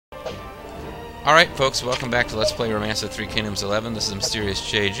Alright, folks, welcome back to Let's Play Romance of Three Kingdoms 11. This is Mysterious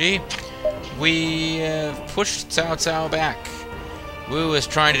JG. We pushed Cao Cao back. Wu is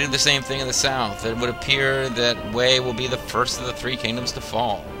trying to do the same thing in the south. It would appear that Wei will be the first of the Three Kingdoms to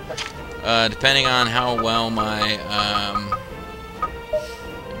fall. Depending on how well my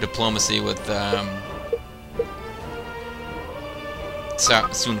diplomacy with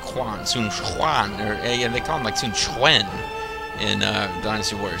Sun Quan, or yeah, they call him like Sun Quan in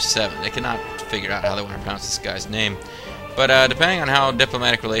Dynasty Warriors 7. They cannot figure out how they want to pronounce this guy's name. But depending on how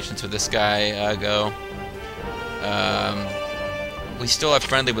diplomatic relations with this guy go, we still have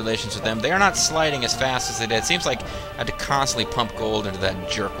friendly relations with them. They are not sliding as fast as they did. It seems like I had to constantly pump gold into that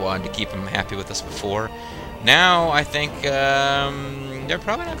jerkwad to keep him happy with us before. Now, I think they're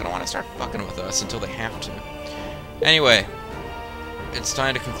probably not going to want to start fucking with us until they have to. Anyway, it's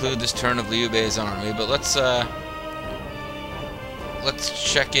time to conclude this turn of Liu Bei's army, but let's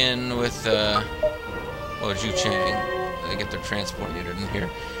check in with Zhu Chang. They get their transport unit in here.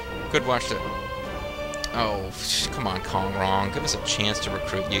 Good, watch that. Oh, come on, Kong Rong. Give us a chance to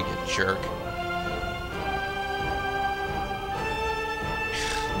recruit you, you jerk.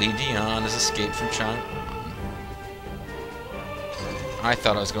 Li Dian has escaped from Chang. I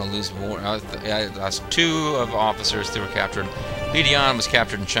thought I was going to lose more. I lost 2 of officers that were captured. Li Dian was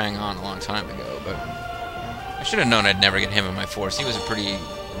captured in Chang'an a long time ago, but I should have known I'd never get him in my force. He was a pretty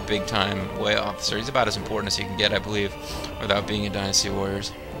big-time Wei officer. He's about as important as he can get, I believe, without being in Dynasty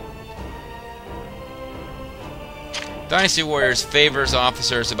Warriors. Dynasty Warriors favors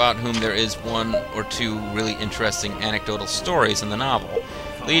officers about whom there is 1 or 2 really interesting anecdotal stories in the novel.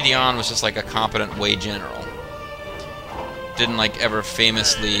 Li Dian was just like a competent Wei general. Didn't like ever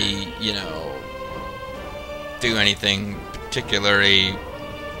famously, you know, do anything particularly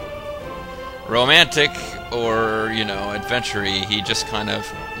romantic or, you know, adventure-y. He just kind of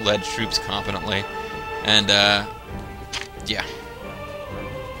led troops competently. And, yeah.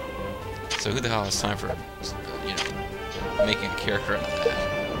 So who the hell has time for, you know, making a character out of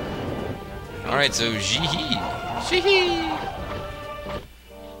that? Alright, so Jihi. Jihi!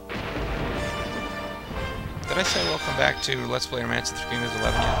 Did I say welcome back to Let's Play Romance of Three Kingdoms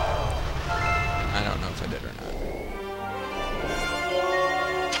 11 yet? I don't know if I did or not.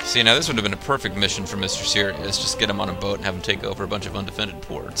 See, now this would have been a perfect mission for Mr. Serious. Just get him on a boat and have him take over a bunch of undefended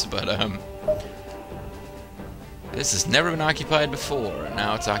ports. But, this has never been occupied before, and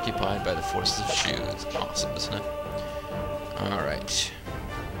now it's occupied by the forces of Shu. It's awesome, isn't it? Alright.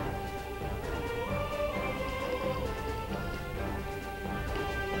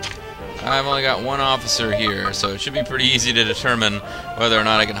 I've only got 1 officer here, so it should be pretty easy to determine whether or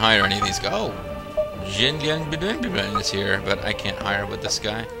not I can hire any of these guys. Oh, Zhuge Liang is here, but I can't hire with this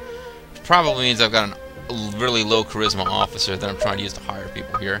guy. Which probably means I've got a really low charisma officer that I'm trying to use to hire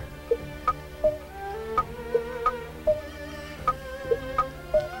people here.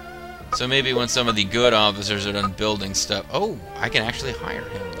 So maybe when some of the good officers are done building stuff... Oh, I can actually hire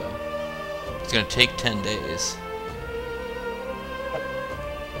him, though. It's going to take 10 days.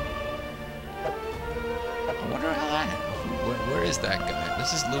 I wonder how that happened. Where is that guy?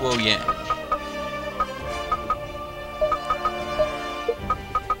 This is Luo Yang.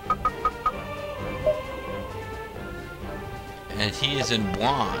 And he is in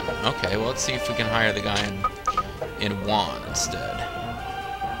Wuhan. Okay, well, let's see if we can hire the guy in Wuhan instead.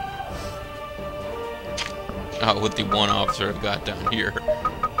 Oh, with the 1 officer I've got down here. Come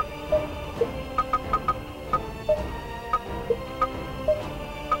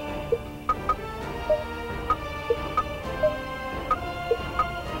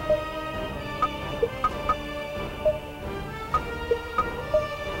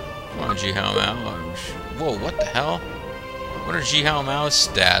on, Jihao Mao. Whoa, what the hell? What are Jihao Mao's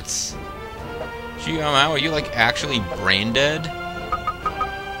stats? Jihao Mao, are you like actually brain dead?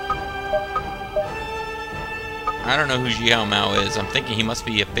 I don't know who Zhihao Mao is. I'm thinking he must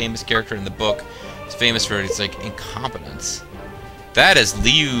be a famous character in the book. He's famous for his, like, incompetence. That is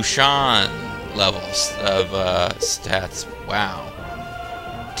Liu Shan levels of stats. Wow.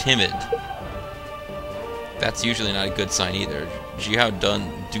 Timid. That's usually not a good sign either. Zhihao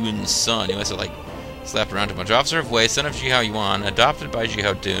Dun's son. He must have, like, slapped around too much. Officer of Wei, son of Zhihao Yuan, adopted by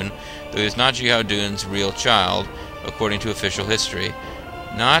Zhihao Dun, though he is not Zhihao Dun's real child, according to official history.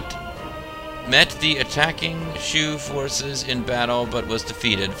 Met the attacking Shu forces in battle, but was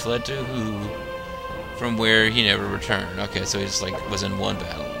defeated. Fled to Hu, from where he never returned. Okay, so he just like was in 1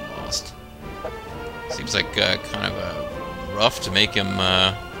 battle and lost. Seems like kind of rough to make him.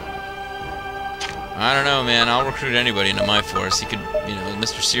 I don't know, man. I'll recruit anybody into my force. He could, you know,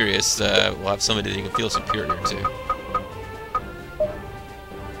 Mr. Serious will have somebody that he can feel superior to.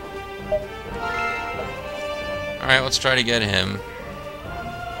 Alright, let's try to get him.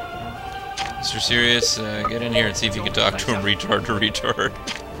 Mr. Serious, get in here and see if you can talk to him, retard to retard.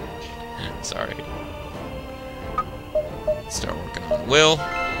 Sorry. Let's start working on Will.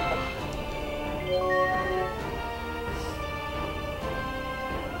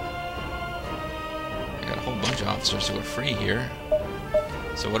 I got a whole bunch of officers who are free here.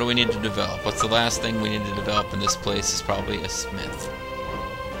 So what do we need to develop? What's the last thing we need to develop in this place is probably a smith.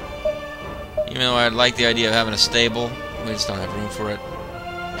 Even though I'd like the idea of having a stable, we just don't have room for it.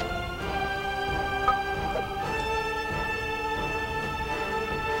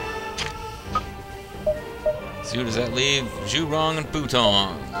 So who does that leave? Zhuge Liang and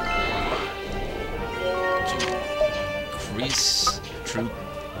Butong. Increase troop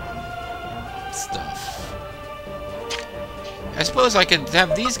stuff. I suppose I could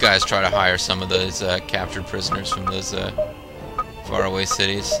have these guys try to hire some of those captured prisoners from those faraway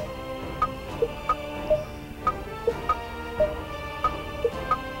cities.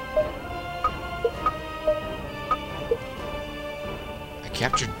 I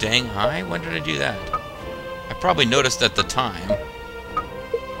captured Dang Hai? When did I do that? I probably noticed at the time.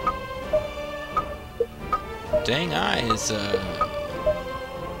 Dang Hai is a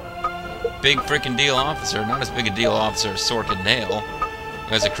big freaking deal officer. Not as big a deal officer as Sorkin Nail,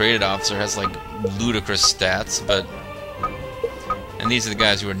 who as a created officer has like ludicrous stats, but... And these are the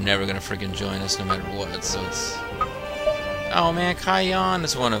guys who are never gonna freaking join us no matter what, so it's... Oh man, Kai Yan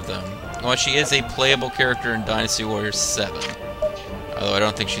is one of them. Well, she is a playable character in Dynasty Warriors 7. Although I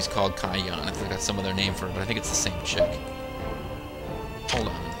don't think she's called Kai Yan. I think that's some other name for her, but I think it's the same chick. Hold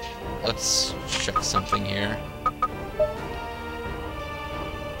on. Let's check something here.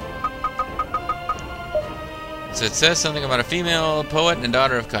 So it says something about a female poet and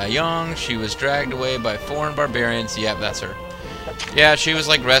daughter of Kai Yang. She was dragged away by foreign barbarians. Yep, that's her. Yeah, she was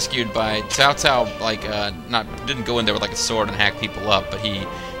like rescued by Cao Cao. Like, didn't go in there with like a sword and hack people up, but he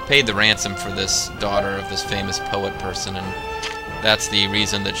paid the ransom for this daughter of this famous poet person, and that's the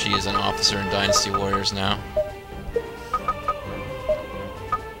reason that she is an officer in Dynasty Warriors now.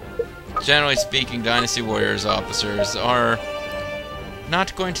 Generally speaking, Dynasty Warriors officers are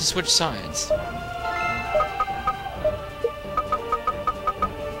not going to switch sides.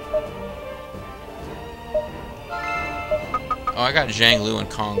 Oh, I got Zhang Lu and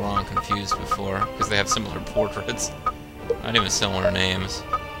Kong Rong confused before, because they have similar portraits. Not even similar names.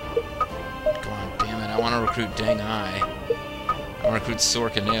 Come on, damn it, I want to recruit Dang Hai. I want to recruit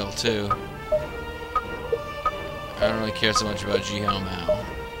Sorkin Nail, too. I don't really care so much about Ji Hao Mao.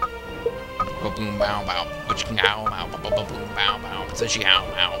 Boom bow bow, which can Hao Mao, boom bow bow, it's a Ji Hao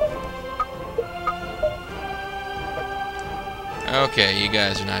Mao. Okay, you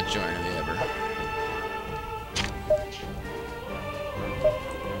guys are not joining me ever.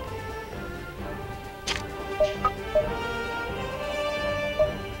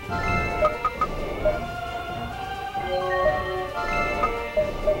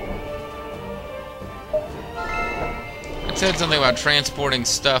 Said something about transporting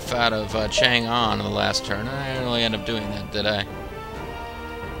stuff out of Chang'an in the last turn, and I didn't really end up doing that, did I?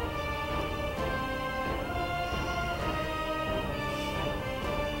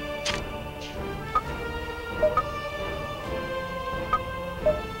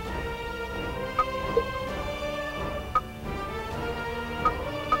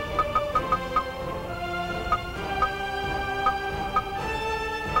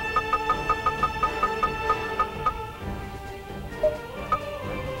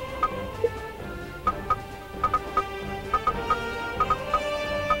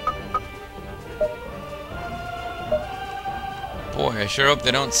 Boy, I sure hope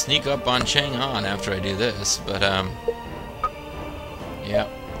they don't sneak up on Chang'an after I do this, but, yeah.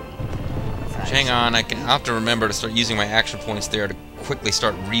 Chang'an, I'll have to remember to start using my action points there to quickly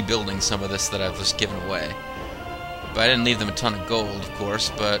start rebuilding some of this that I've just given away. But I didn't leave them a ton of gold, of course,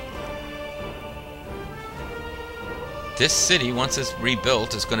 but... This city, once it's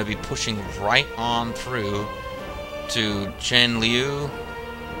rebuilt, is going to be pushing right on through to Chen Liu.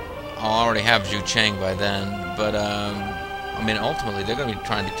 I'll already have Zhu Cheng by then, but, I mean, ultimately, they're going to be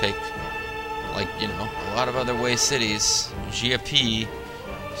trying to take, like, you know, a lot of other Wei cities. GFP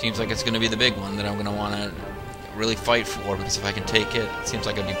seems like it's going to be the big one that I'm going to want to really fight for, because if I can take it, it seems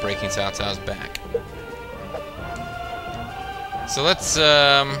like I'd be breaking Cao Cao's back. So let's, you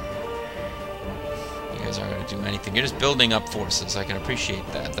guys aren't going to do anything. You're just building up forces. I can appreciate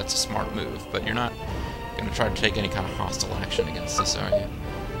that. That's a smart move, but you're not going to try to take any kind of hostile action against us, are you?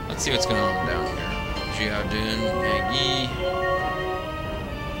 Let's see what's going on down here. Jiaodun, Maggie.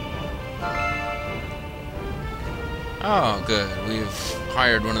 Oh, good. We've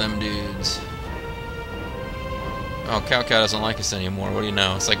hired one of them dudes. Oh, Cow Cow doesn't like us anymore. What do you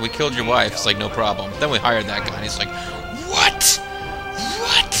know? It's like, we killed your wife. It's like, no problem. Then we hired that guy, and he's like, what?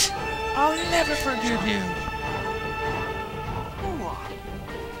 What? I'll never forgive you.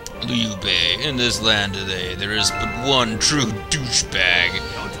 Liu Bei, in this land today, there is but one true douchebag.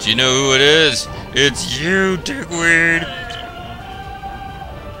 Do you know who it is? It's you, dickweed.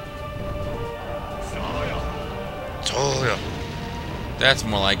 Toya. That's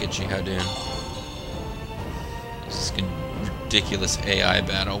more like it, Jihadun. This ridiculous AI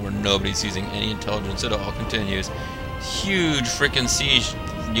battle where nobody's using any intelligence at all continues. Huge frickin' siege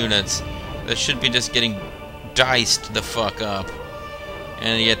units that should be just getting diced the fuck up.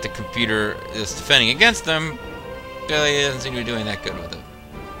 And yet the computer is defending against them. Billy doesn't seem to be doing that good with it.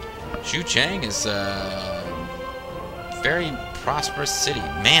 Xuchang is a very prosperous city.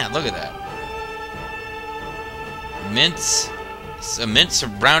 Man, look at that. A mint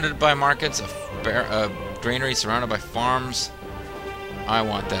surrounded by markets, a granary surrounded by farms. I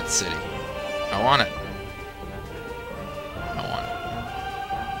want that city. I want it.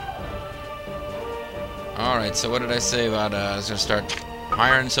 Alright, so what did I say about, I was going to start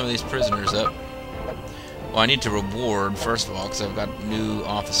hiring some of these prisoners up. Well, I need to reward, first of all, because I've got new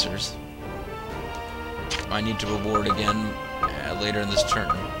officers. I need to reward again later in this turn.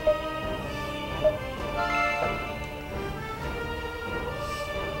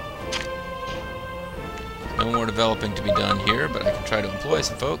 No more developing to be done here, but I can try to employ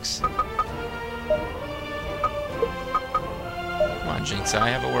some folks. Come on, Jinx, I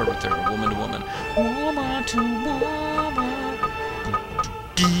have a word with her, woman to woman. Woman to woman.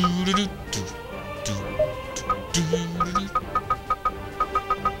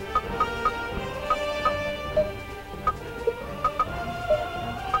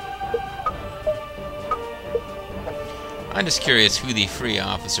 I'm just curious who the free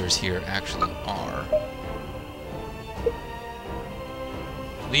officers here actually are.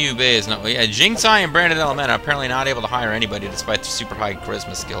 Liu Bei is not... Yeah, Jingcai and Brandon Element are apparently not able to hire anybody despite their super high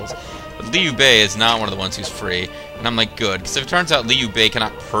charisma skills. But Liu Bei is not one of the ones who's free. And I'm like, good. Because if it turns out Liu Bei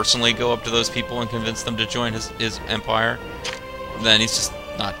cannot personally go up to those people and convince them to join his empire, then he's just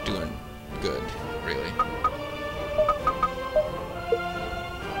not doing good, really.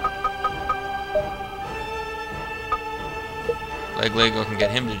 Leg Lego can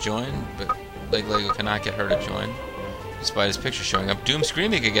get him to join, but Leg Lego cannot get her to join. Despite his picture showing up. Doom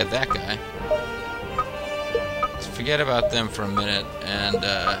Screamy could get that guy. Let's forget about them for a minute and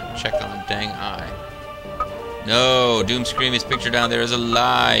check on Dang Eye. No, Doom Screamy's picture down there is a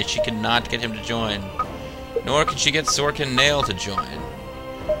lie. She cannot get him to join. Nor can she get Sorkin Nail to join.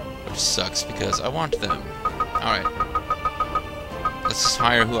 Which sucks because I want them. Alright. Let's just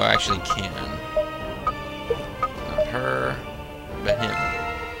hire who I actually can. Not her, but him.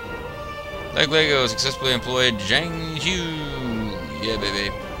 Leg Lego successfully employed Zhang Hu. Yeah, baby.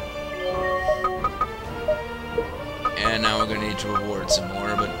 And now we're going to need to reward some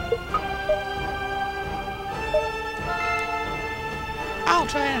more, but... I'll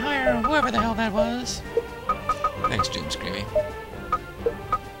try and hire whoever the hell that was. Thanks, Doom Screamy.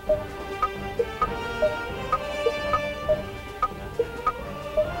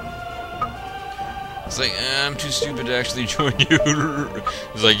 It's like, I'm too stupid to actually join you.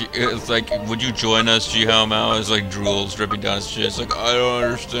 It's like, would you join us, Ji Hao Mao? It's like drools dripping down his chin. It's like, I don't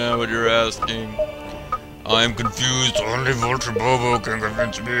understand what you're asking. I'm confused. Only Vulture Bobo can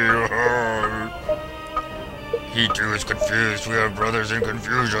convince me. He too is confused. We are brothers in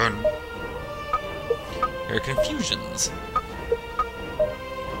confusion. There are confusions.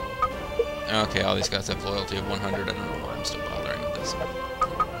 Okay, all these guys have loyalty of 100. I don't know why I'm still bothering with this.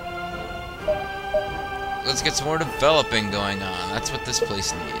 Let's get some more developing going on. That's what this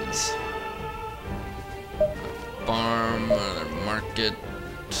place needs. A farm, another market,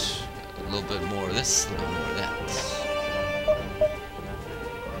 a little bit more of this, a little more of that.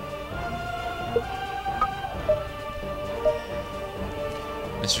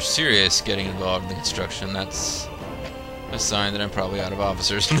 Mr. Serious getting involved in the construction. That's a sign that I'm probably out of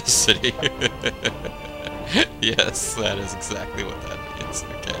officers in the city. Yes, that is exactly what that means.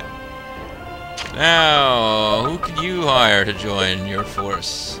 Okay. Now, who could you hire to join your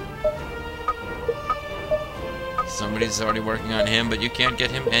force? Somebody's already working on him, but you can't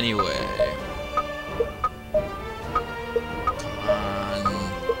get him anyway. Come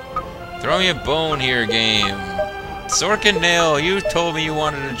on. Throw me a bone here, game. Sorkin Nail, you told me you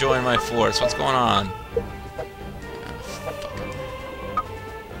wanted to join my force. What's going on? Oh, fuck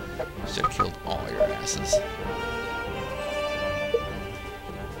it. Should have killed all your asses.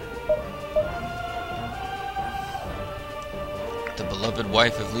 beloved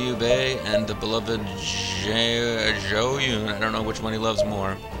wife of Liu Bei and the beloved Zhou Yun. I don't know which one he loves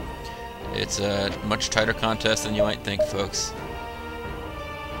more. It's a much tighter contest than you might think, folks.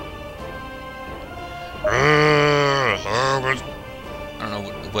 I don't know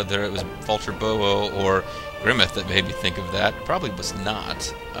whether it was Vulture Bowo or Grimmeth that made me think of that. It probably was not.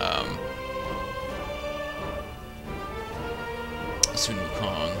 Sun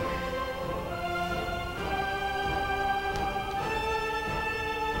Wukong.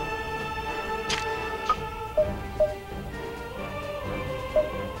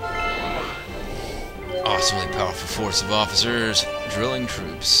 Awesomely powerful force of officers drilling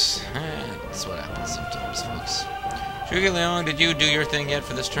troops. That's what happens sometimes, folks. Zhuge Liang, did you do your thing yet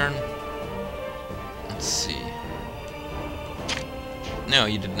for this turn? Let's see. No,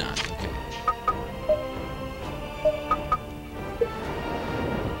 you did not. Okay.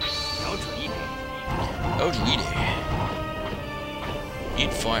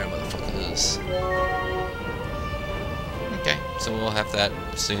 Eat fire, motherfuckers. Okay, so we'll have that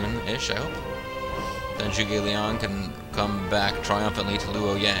soon-ish, I hope. Then Zhuge Liang can come back triumphantly to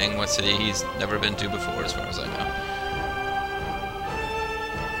Luoyang, what city he's never been to before, as far as I know.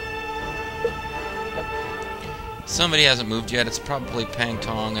 Somebody hasn't moved yet. It's probably Pang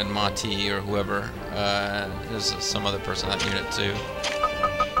Tong and Ma Ti or whoever. There's some other person in that unit too.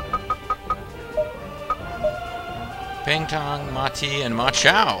 Pang Tong, Ma Ti, and Ma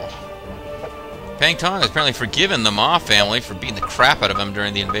Chao. Pang Tong has apparently forgiven the Ma family for beating the crap out of him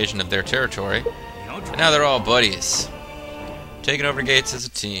during the invasion of their territory. And now they're all buddies. Taking over gates as a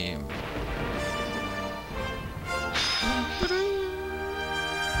team.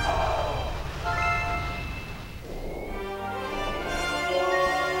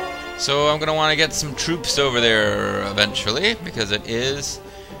 So I'm going to want to get some troops over there eventually, because it is,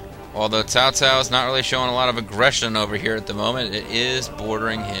 although Cao Cao is not really showing a lot of aggression over here at the moment, it is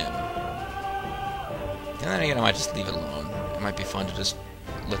bordering him. And then again, I might just leave it alone. It might be fun to just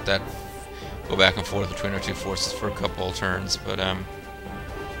let that go back and forth between our two forces for a couple of turns, but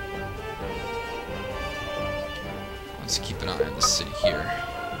let's keep an eye on this city here.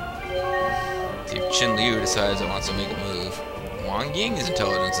 See if Qin Liu decides it wants to make a move. Wang Ying's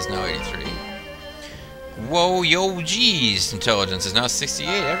intelligence is now 83. Whoa, Yo Ji's intelligence is now 68.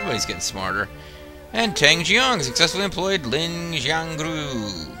 Everybody's getting smarter. And Tang Jiang successfully employed Lin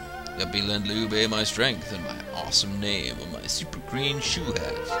Jiangru. Let me lend Liu Bei my strength and my awesome name of my super green shoe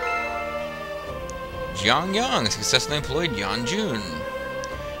hat. Jiang Yang successfully employed Yan Jun.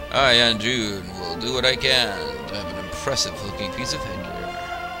 I, Yan Jun, will do what I can to have an impressive looking piece of headgear.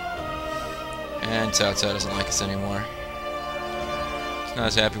 And Cao Cao doesn't like us anymore. Not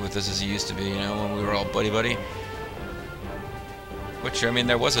as happy with us as he used to be, you know, when we were all buddy-buddy. Which, I mean,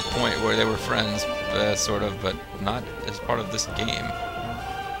 there was a point where they were friends, sort of, but not as part of this game.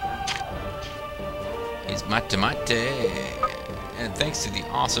 He's mate-mate. And thanks to the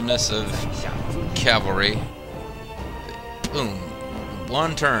awesomeness of cavalry, boom,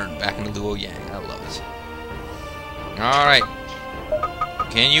 one turn back into Luoyang. I love it. Alright.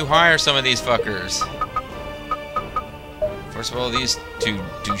 Can you hire some of these fuckers? First of all, these two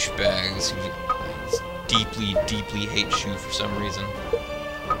douchebags who deeply, deeply hate Shu for some reason.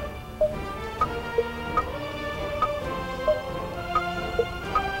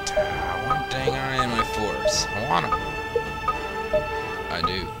 One dang eye in my force. I want him. I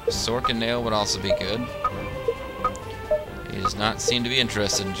do. Sork and Nail would also be good. He does not seem to be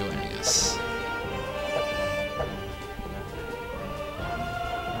interested in joining us.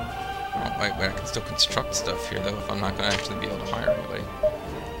 Wait, I can still construct stuff here, though, if I'm not going to actually be able to hire anybody.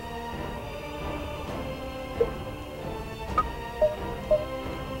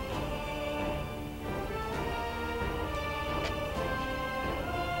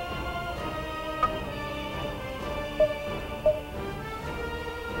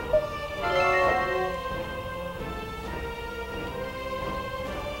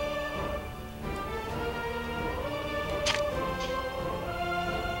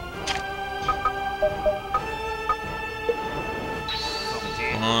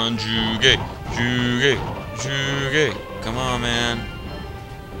 Come on, Zhuge. Come on, man.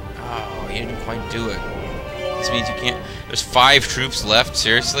 Oh, you didn't quite do it. This means you can't... There's 5 troops left,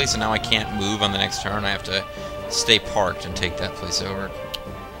 seriously? So now I can't move on the next turn. I have to stay parked and take that place over.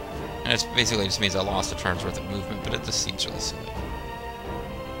 And it basically just means I lost a turn's worth of movement, but it just seems really silly.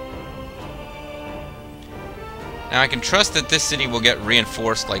 Now I can trust that this city will get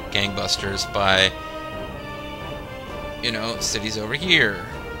reinforced like gangbusters by, you know, cities over here,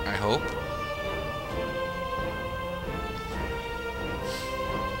 I hope.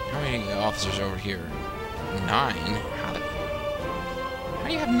 How many officers over here? 9? How the...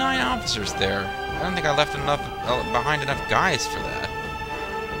 do you have 9 officers there? I don't think I left behind enough guys for that.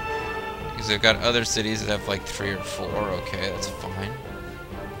 Because I've got other cities that have like 3 or 4. Okay, that's fine.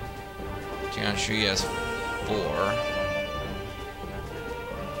 Jiangsu has 4.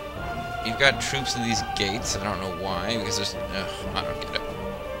 You've got troops in these gates. I don't know why. Because there's... I don't get it.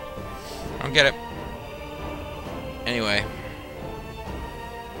 I don't get it. Anyway.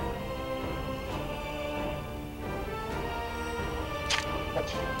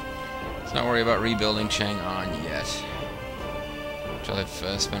 Let's not worry about rebuilding Chang'an yet. Until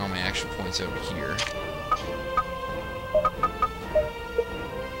I've spent all my action points over here.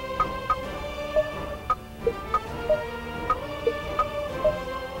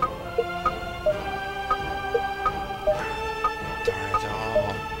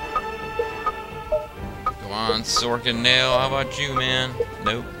 Sork and Nail, how about you, man?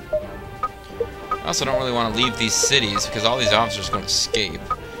 Nope. I also don't really want to leave these cities because all these officers are going to escape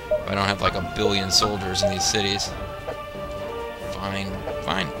if I don't have like 1 billion soldiers in these cities. Fine,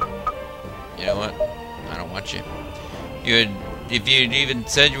 fine. You know what? I don't want you. If you'd even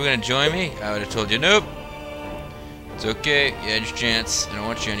said you were going to join me, I would have told you, nope. It's okay, you had your chance. I don't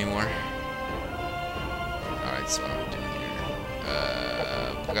want you anymore. Alright, so what am I doing here?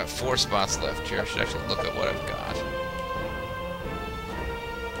 I've got 4 spots left here. I should actually look at what I've got.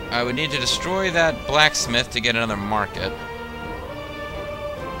 I would need to destroy that blacksmith to get another market.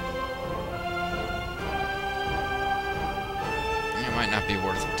 It might not be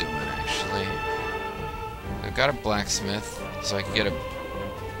worth doing, actually. I've got a blacksmith, so I can get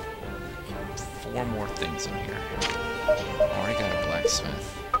 4 more things in here. Already got a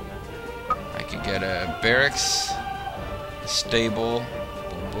blacksmith. I could get a barracks, a stable.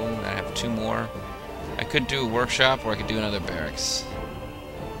 Boom, boom. I have 2 more. I could do a workshop, or I could do another barracks.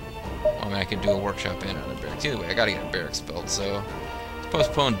 I mean, I could do a workshop and another barracks. Either way, I gotta get a barracks built, so... Let's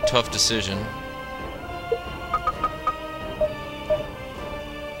postpone tough decision.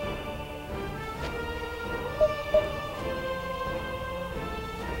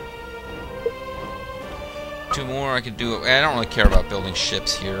 Two more I could do... I don't really care about building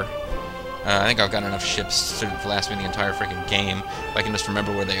ships here. I think I've got enough ships to last me the entire freaking game. If I can just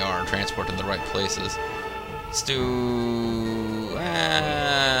remember where they are and transport them to the right places. Let's do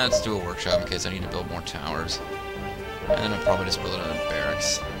a workshop in case I need to build more towers. And then I'll probably just build another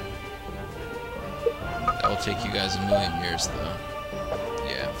barracks. That will take you guys 1,000,000 years, though.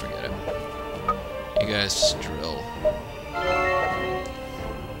 Yeah, forget it. You guys just drill.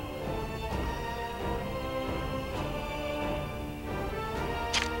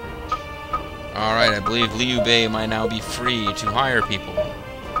 Alright, I believe Liu Bei might now be free to hire people.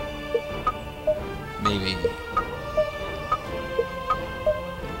 Maybe.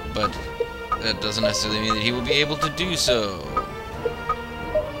 But that doesn't necessarily mean that he will be able to do so.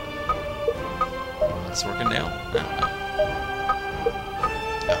 Let's work a nail.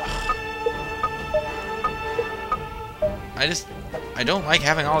 I don't like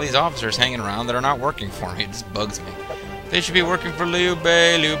having all these officers hanging around that are not working for me. It just bugs me. They should be working for Liu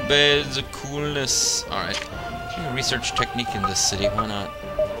Bei. Liu Bei is a coolness. Alright. Research technique in this city. Why not?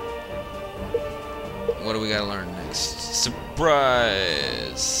 What do we gotta learn next?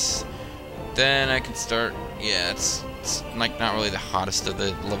 Surprise! Then I can start... Yeah, it's like not really the hottest of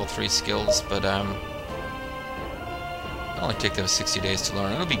the level 3 skills, but it'll only take them 60 days to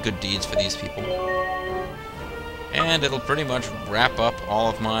learn. It'll be good deeds for these people. And it'll pretty much wrap up all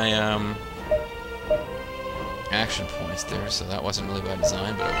of my action points there, so that wasn't really by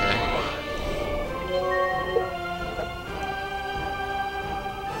design, but okay.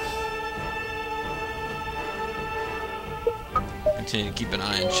 Continue to keep an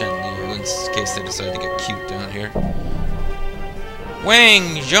eye on Chen Liu in case they decide to get cute down here.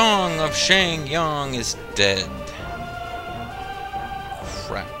 Wang Zhong of Shangyang is dead.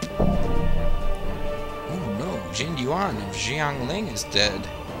 Crap. Oh no, Jin Yuan of Jiangling is dead.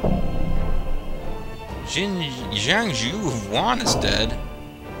 Jin Jiangzhu of Wan is dead.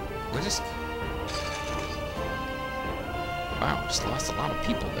 What is... Wow, just lost a lot of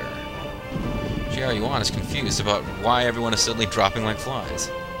people there. Jiao Yuan is confused about why everyone is suddenly dropping like flies.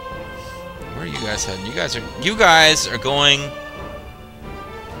 Where are you guys heading? You guys are going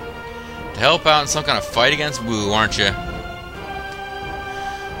to help out in some kind of fight against Wu, aren't you?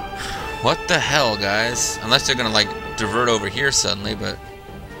 What the hell, guys? Unless they're gonna like divert over here suddenly, but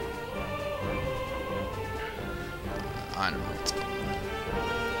I don't know what's going on.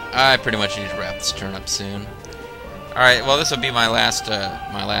 I pretty much need to wrap this turn up soon. Alright, well this will be my last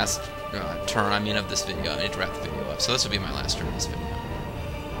turn, I mean, of this video. I need to wrap the video up. So this will be my last turn of this video.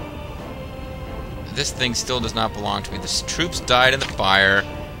 This thing still does not belong to me. The troops died in the fire,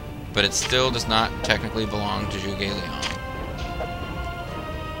 but it still does not technically belong to Zhuge Liang.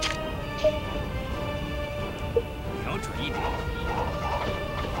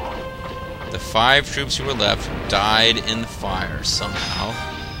 The 5 troops who were left died in the fire somehow.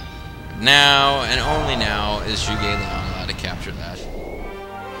 Now, and only now, is Zhuge Liang allowed to capture that.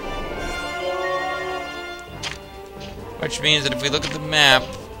 Which means that if we look at the map,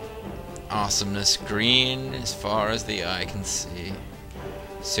 awesomeness, green as far as the eye can see.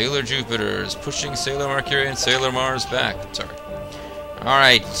 Sailor Jupiter is pushing Sailor Mercury and Sailor Mars back. Sorry.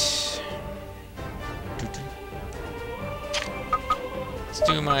 Alright. Let's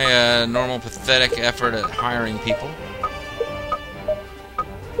do my normal pathetic effort at hiring people.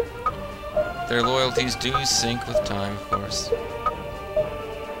 Their loyalties do sink with time, of course.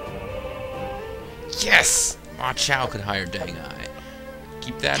 Yes! Ma Chao could hire Deng Ai.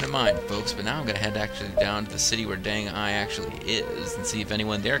 Keep that in mind, folks. But now I'm going to head actually down to the city where Deng Ai actually is and see if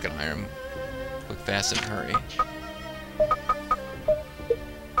anyone there can hire him. Quick, fast, and hurry.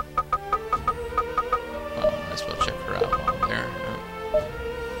 Well, might as well check her out while I'm there.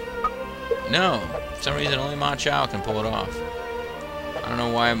 No! For some reason, only Ma Chao can pull it off. I don't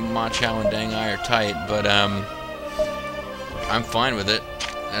know why Ma Chao and Deng Ai are tight, but I'm fine with it.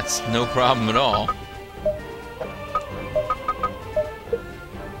 That's no problem at all.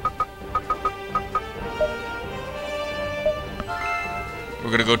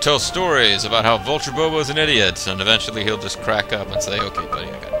 We're gonna go tell stories about how Vulture Bobo's an idiot, and eventually he'll just crack up and say, "Okay, buddy,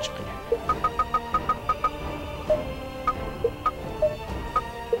 I gotta join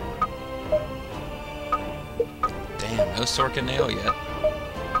you." Damn, no Sorkin nail yet.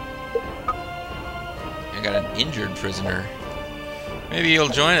 I got an injured prisoner. Maybe he'll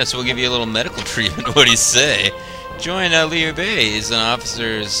join us. We'll give you a little medical treatment. What do you say? Join Liu Bei. He's an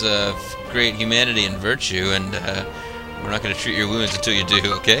officer of great humanity and virtue, and we're not going to treat your wounds until you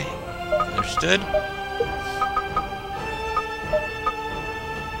do, okay? Understood?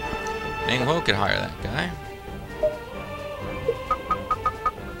 Meng Huo could hire that guy.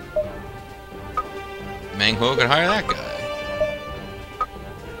 Meng Huo could hire that guy.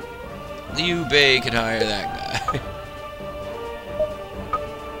 Liu Bei could hire that guy.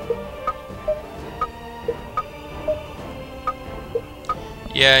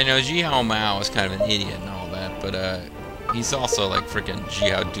 Yeah, you know, Jiao Mao is kind of an idiot and all that, but he's also like freaking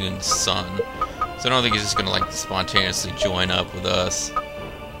Jiao Dun's son, so I don't think he's just gonna like spontaneously join up with us. All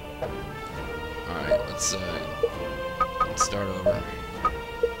right, let's start over.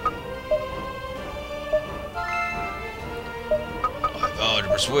 I vowed to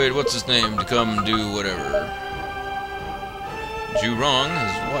persuade what's his name to come and do whatever. Zhu Rong,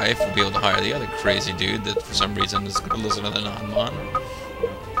 his wife, will be able to hire the other crazy dude that for some reason is gonna listen to the non-mon.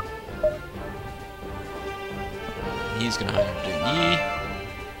 He's gonna hire Deng Yi.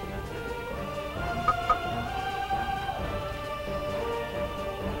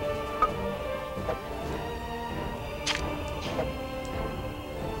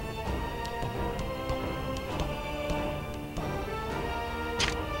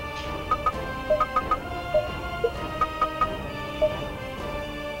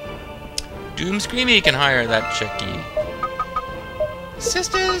 Doom Screamy can hire that chickie.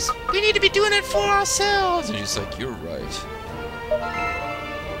 Sisters, we need to be doing it for ourselves. And she's like, you're right.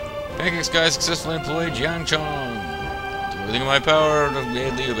 Pancake Sky successfully employed Jiang Chong. Do everything in my power to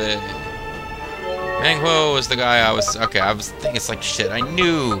aid Liu Bei. Meng Huo was the guy I was thinking. It's like shit. I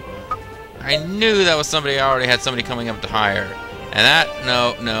knew that was somebody. I already had somebody coming up to hire. And that,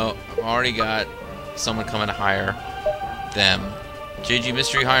 no, I've already got someone coming to hire them. JG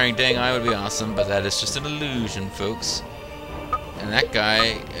Mystery hiring Deng Ai would be awesome, but that is just an illusion, folks. And that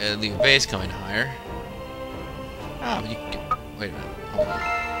guy, Liu Bei's coming to hire. Oh, you can, wait a minute. Hold on.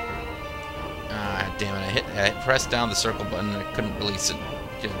 Ah, damn it! I pressed down the circle button and I couldn't release it.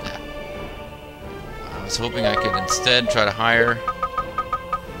 Did that. I was hoping I could instead try to hire.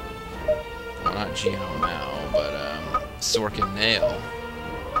 Well, not Jiao Mao, but Sorkin Nail.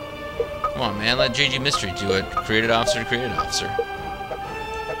 Come on, man! Let JG Mystery do it. Created officer to created officer.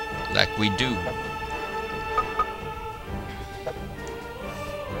 Like we do.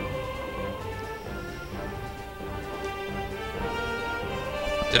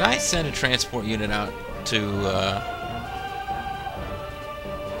 Did I send a transport unit out to,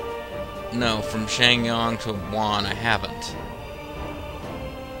 no, from Shangyong to Wan, I haven't.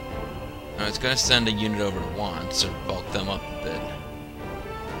 I was going to send a unit over to Wan to bulk them up a bit.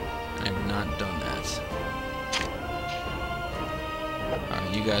 I have not done that.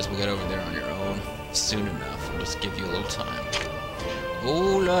 Alright, you guys will get over there on your own soon enough. I'll just give you a little time.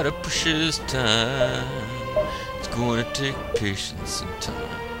 Whole lot of precious time. It's gonna take patience and time.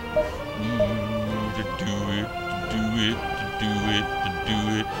 Ooh, to do it, to do it, to do it, to do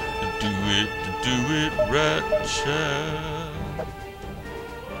it, to do it, to do it right, child.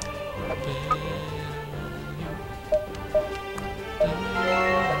 I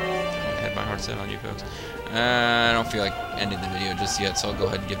had my heart set on you folks. I don't feel like ending the video just yet, so I'll go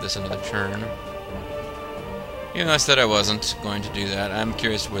ahead and give this another turn. Even though I said I wasn't going to do that, I'm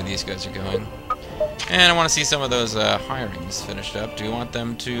curious where these guys are going. And I want to see some of those hirings finished up. Do you want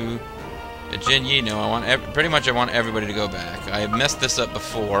them to... Jin Yi? No, I want I want everybody to go back. I messed this up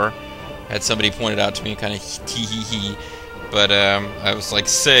before. Had somebody pointed out to me, kind of tee-hee-hee. But I was like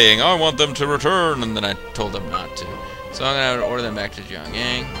saying, I want them to return, and then I told them not to. So I'm going to order them back to Zhuge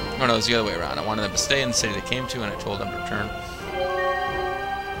Liang. Oh no, it was the other way around. I wanted them to stay in the city they came to, and I told them to return.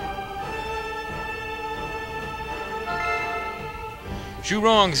 Zhu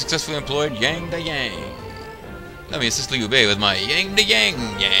Rong successfully employed Yang da Yang. Let me assist Liu Bei with my Yang da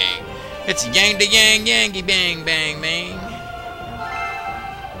Yang Yang. It's Yang da Yang Yangy Bang Bang Bang.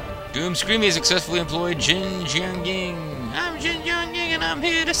 Doom Screamy successfully employed Jin Jiangying. I'm Jin Jiangying and I'm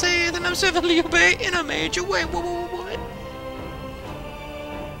here to say that I'm serving Liu Bei in a major way. What?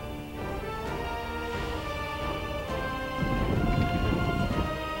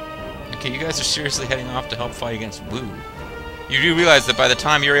 Okay, you guys are seriously heading off to help fight against Wu. You do realize that by the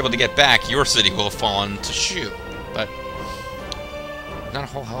time you're able to get back, your city will have fallen to Shu. But not a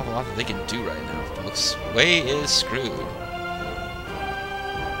whole hell of a lot that they can do right now, folks. Wei is screwed.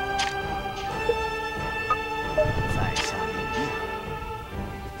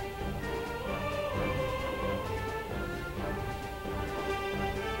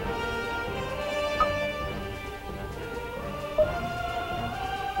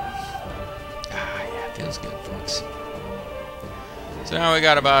 Yeah, feels good, folks. So now we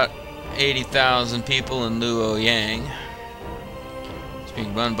got about 80,000 people in Luoyang. It's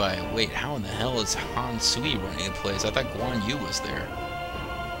being run by... Wait, how in the hell is Han Sui running the place? I thought Guan Yu was there.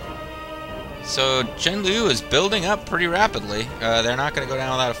 So Chen Liu is building up pretty rapidly. They're not going to go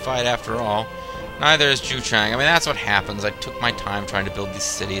down without a fight after all. Neither is Zhu Chang. I mean, that's what happens. I took my time trying to build these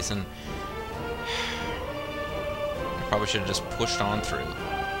cities, and I probably should have just pushed on through.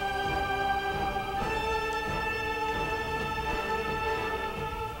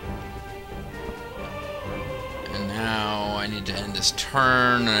 I need to end this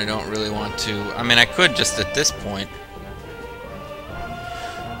turn, and I don't really want to... I mean, I could just at this point...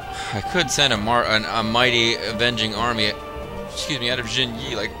 I could send a mighty avenging army, out of Jin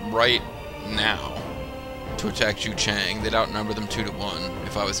Yi, like, right now, to attack Zhu Chang. They'd outnumber them 2-to-1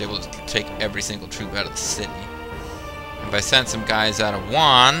 if I was able to take every single troop out of the city. If I sent some guys out of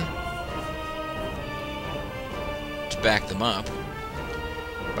Wan to back them up,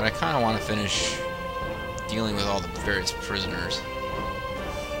 but I kind of want to finish dealing with all the various prisoners.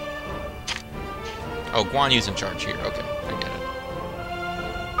 Oh, Guan Yu's in charge here. Okay, I get it.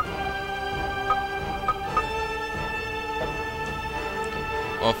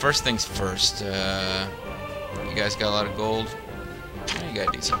 Well, first things first. You guys got a lot of gold? Yeah, you got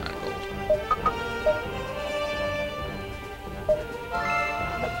a decent amount of gold.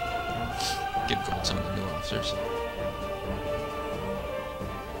 Give gold some of the new officers.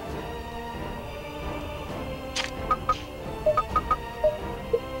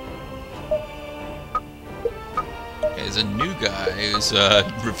 There's a new guy who's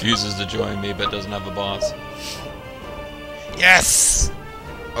refuses to join me but doesn't have a boss. Yes!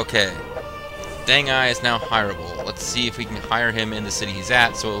 Okay. Deng Ai is now hireable. Let's see if we can hire him in the city he's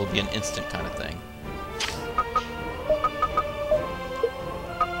at, so it will be an instant kind of thing.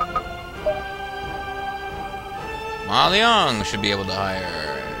 Ma Liang should be able to hire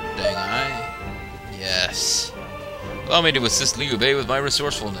Deng Ai. Yes. Allow me to assist Liu Bei with my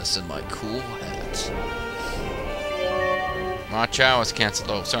resourcefulness and my cool hat. Ma Chao is cancelled.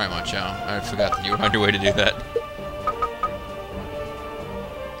 Oh, sorry, Ma Chao. I forgot that you were on your way to do that.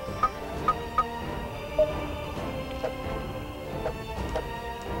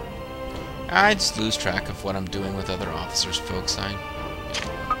 I just lose track of what I'm doing with other officers, folks.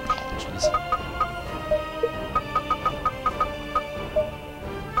 Apologies.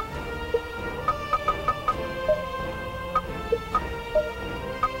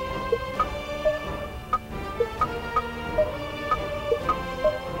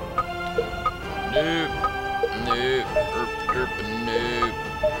 Nope. Nope. Nope. Nope.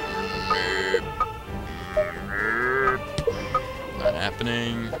 Nope. Not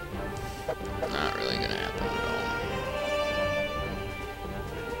happening. Not really gonna happen at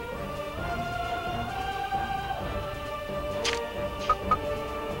all.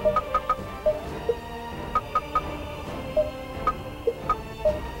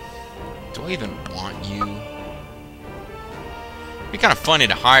 Do I even want you? It'd be kind of funny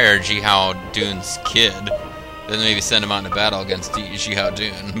to hire Jihao Dun's kid, then maybe send him out into battle against Jihao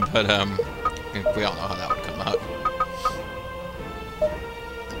Dun, but I think we all know how that would come out.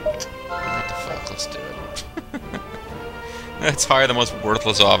 What the fuck, let's do it. Let's hire the most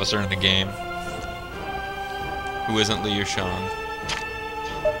worthless officer in the game. Who isn't Liu Shan.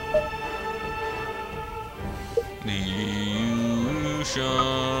 Liu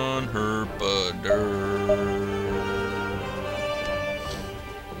Shan, her butter.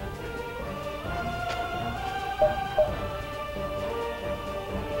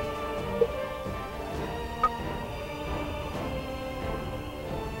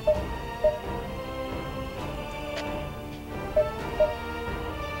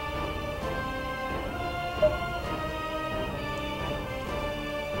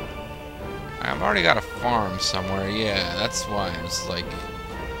 I've already got a farm somewhere, yeah, that's why it's like...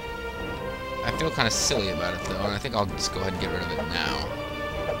 I feel kind of silly about it, though, and I think I'll just go ahead and get rid of it now.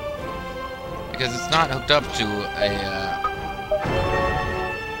 Because it's not hooked up to a,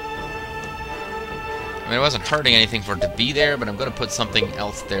 I mean, it wasn't hurting anything for it to be there, but I'm going to put something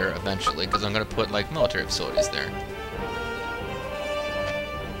else there eventually, because I'm going to put, like, military facilities there.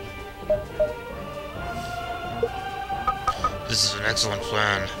 This is an excellent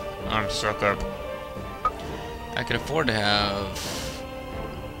plan. I'm stuck up. I can afford to have...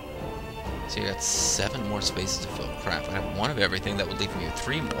 See, I got 7 more spaces to fill. Crap, I have 1 of everything. That would leave me with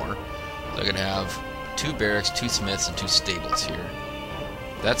 3 more. So I could have 2 barracks, 2 smiths, and 2 stables here.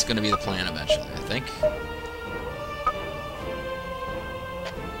 That's going to be the plan eventually, I think.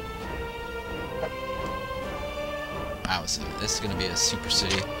 Wow, so this is going to be a super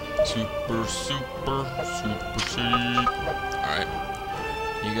city. Super city. Alright.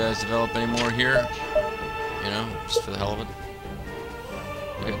 You guys develop any more here? You know, just for the hell of it.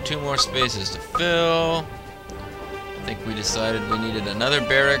 We got 2 more spaces to fill. I think we decided we needed another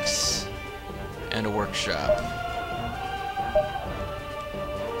barracks and a workshop.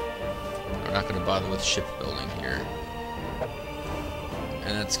 We're not going to bother with shipbuilding here.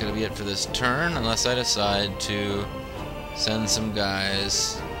 And that's going to be it for this turn, unless I decide to send some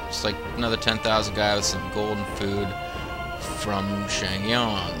guys, just like another 10,000 guys with some gold and food from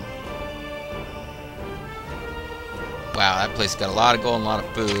Shangyang. Wow, that place got a lot of gold and a lot of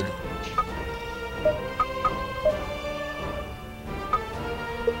food.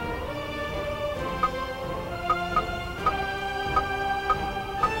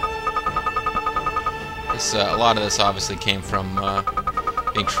 This, a lot of this obviously came from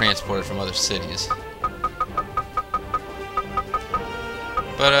being transported from other cities.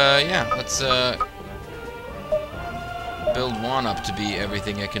 But yeah, let's build one up to be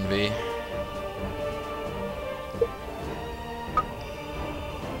everything it can be.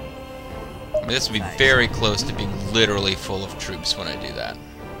 I mean, this would be very close to being literally full of troops when I do that.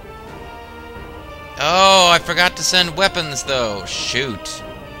 Oh, I forgot to send weapons, though. Shoot.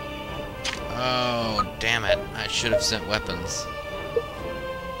 Oh, damn it. I should have sent weapons.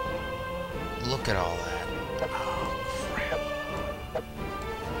 Look at all that. Oh, crap.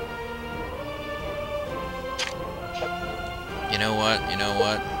 You know what? You know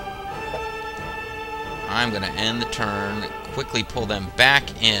what? I'm going to end the turn, quickly pull them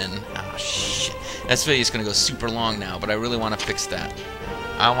back in. Oh, shit. This video is going to go super long now, but I really want to fix that.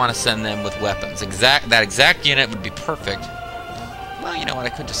 I want to send them with weapons. That exact unit would be perfect. Well, you know what? I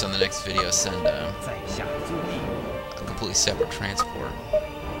could just on the next video send a completely separate transport.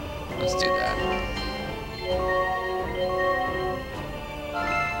 Let's do that.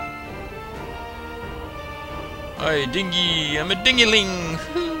 Hey, dinghy! I'm a dingy-ling!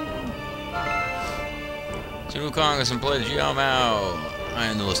 Zhuge Liang has employed Jiao Mao. I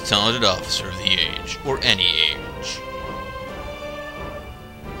am the most talented officer of the age, or any age.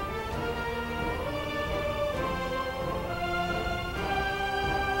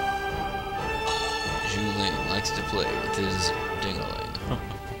 Zhuge Liang likes to play with his ding-a-ling.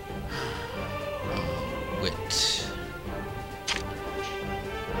 Wit.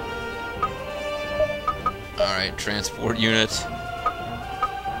 Alright, transport unit.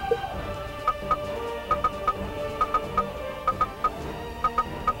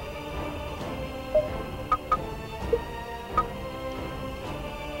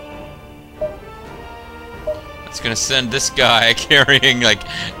 It's gonna send this guy carrying like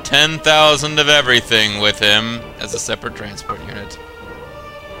 10,000 of everything with him as a separate transport unit.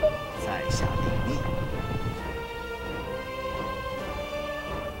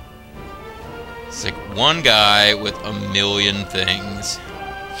 It's like one guy with a million things.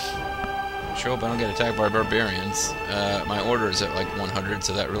 sure hope I don't get attacked by barbarians. My order is at like 100,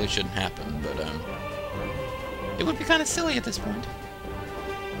 so that really shouldn't happen, but it would be kind of silly at this point.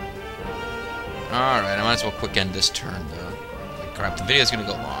 Alright, I might as well quick end this turn, though. Like, crap, the video's gonna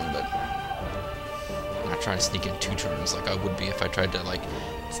go long, but I'm not trying to sneak in 2 turns like I would be if I tried to, like,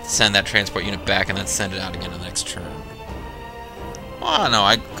 send that transport unit back and then send it out again in the next turn. Oh, no,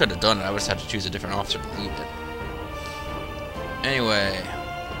 I could have done it. I would just have to choose a different officer to lead it. Anyway.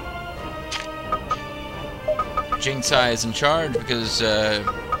 Jing Tsai is in charge because, I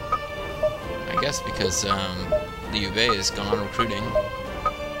guess because, Liu Bei is gone recruiting.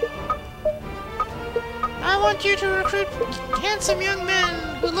 I want you to recruit handsome young men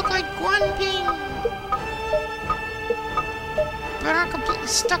who look like Guan Ping, but aren't completely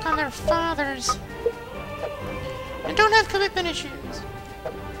stuck on their fathers, and don't have commitment issues.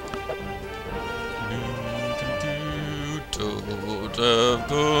 Don't have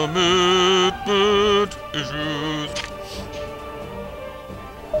commitment issues.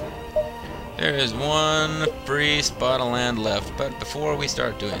 There is 1 free spot of land left, but before we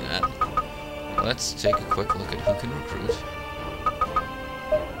start doing that, let's take a quick look at who can recruit.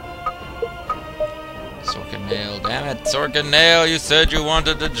 Sorkin Nail, damn it, Sorkin Nail, you said you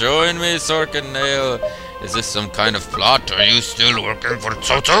wanted to join me, Sorkin Nail. Is this some kind of plot? Are you still working for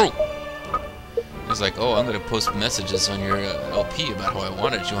Cao Cao? He's like, oh, I'm going to post messages on your LP about how I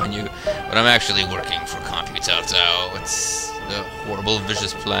want to join you, but I'm actually working for Cao Cao. It's a horrible,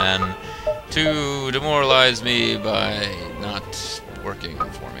 vicious plan to demoralize me by not working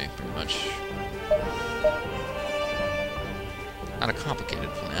for me, pretty much. Not a complicated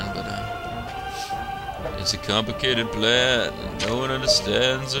plan, but it's a complicated plan. No one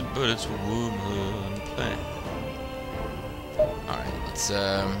understands it, but it's a woman plan. Alright, let's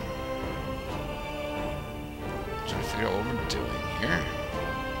try to figure out what we're doing here.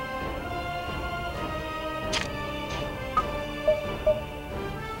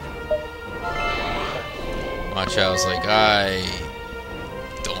 Watch out, I was like, I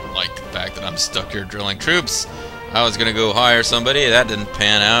don't like the fact that I'm stuck here drilling troops. I was gonna go hire somebody, that didn't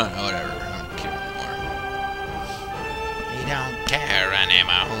pan out. Oh, whatever, I don't care anymore. You don't care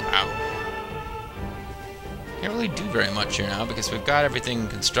anymore. Can't really do very much here now because we've got everything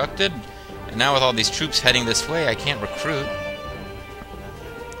constructed, and now with all these troops heading this way, I can't recruit.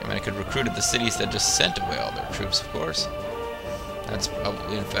 I mean, I could recruit at the cities that just sent away all their troops, of course. That's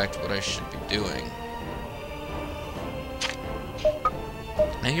probably, in fact, what I should be doing.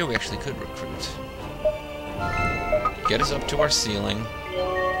 Now here we actually could recruit. Get us up to our ceiling.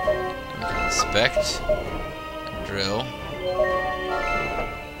 We can inspect and drill.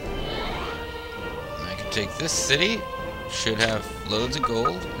 And I can take this city. Should have loads of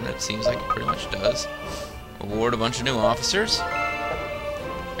gold, and it seems like it pretty much does. Award a bunch of new officers.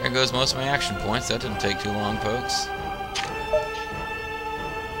 There goes most of my action points. That didn't take too long, folks.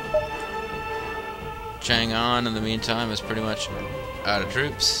 Chang'an, in the meantime, is pretty much out of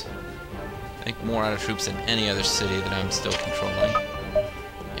troops. I think more out of troops than any other city that I'm still controlling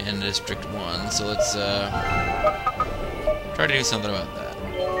in District 1. So let's try to do something about that.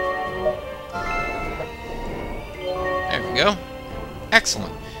 There we go.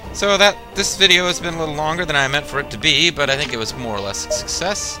 Excellent. So this video has been a little longer than I meant for it to be, but I think it was more or less a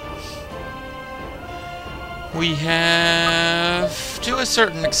success. We have, to a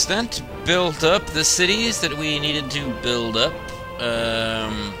certain extent, built up the cities that we needed to build up.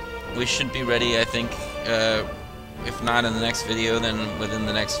 We should be ready, I think, if not in the next video, then within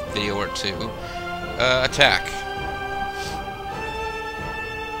the next video or 2. Attack.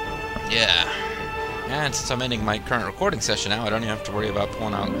 Yeah. And since I'm ending my current recording session now, I don't even have to worry about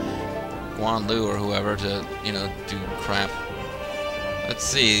pulling out Guan Lu or whoever to, you know, do crap. Let's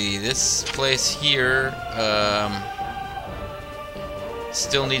see, this place here,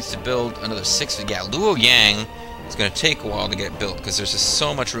 still needs to build another 6. Yeah, Luo Yang is going to take a while to get built because there's just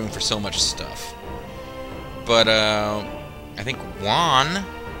so much room for so much stuff. But I think Guan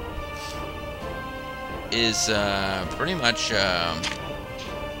is pretty much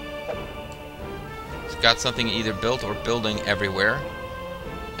got something either built or building everywhere.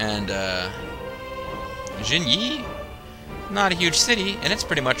 And Jinyi, not a huge city, and it's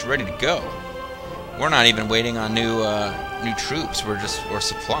pretty much ready to go. We're not even waiting on new troops. Or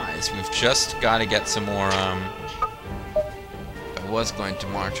supplies. We've just got to get some more. I was going to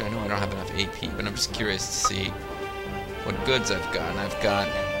march. I know I don't have enough AP, but I'm just curious to see what goods I've got. And I've got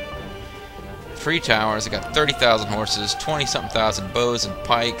 3 towers. I got 30,000 horses, 20-something thousand bows and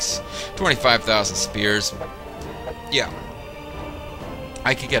pikes, 25,000 spears. Yeah.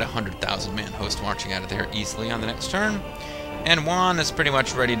 I could get 100,000 man host marching out of there easily on the next turn. And Juan is pretty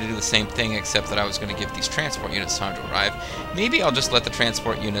much ready to do the same thing, except that I was going to give these transport units time to arrive. Maybe I'll just let the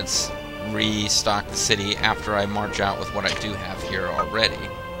transport units restock the city after I march out with what I do have here already.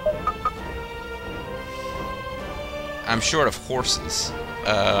 I'm short of horses,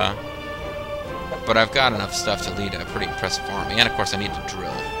 but I've got enough stuff to lead a pretty impressive army, and of course I need to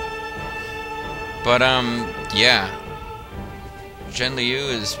drill. But, yeah. Zhen Liu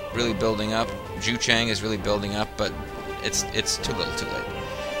is really building up, Zhu Chang is really building up, but it's too little too late.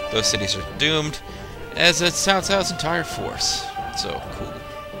 Those cities are doomed, as it's Cao Cao's entire force. So, cool.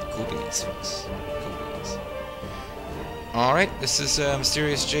 Cool beans, folks. Cool beans. Alright, this is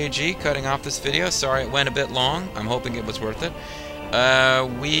Mysterious JG cutting off this video. Sorry it went a bit long. I'm hoping it was worth it.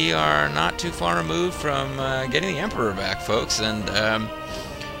 We are not too far removed from getting the Emperor back, folks, and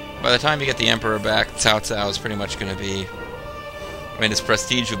by the time you get the Emperor back, Cao Cao is pretty much going to be... I mean, his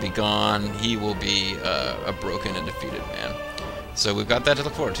prestige will be gone. He will be a broken and defeated man. So we've got that to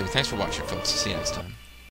look forward to. Thanks for watching, folks. See you next time.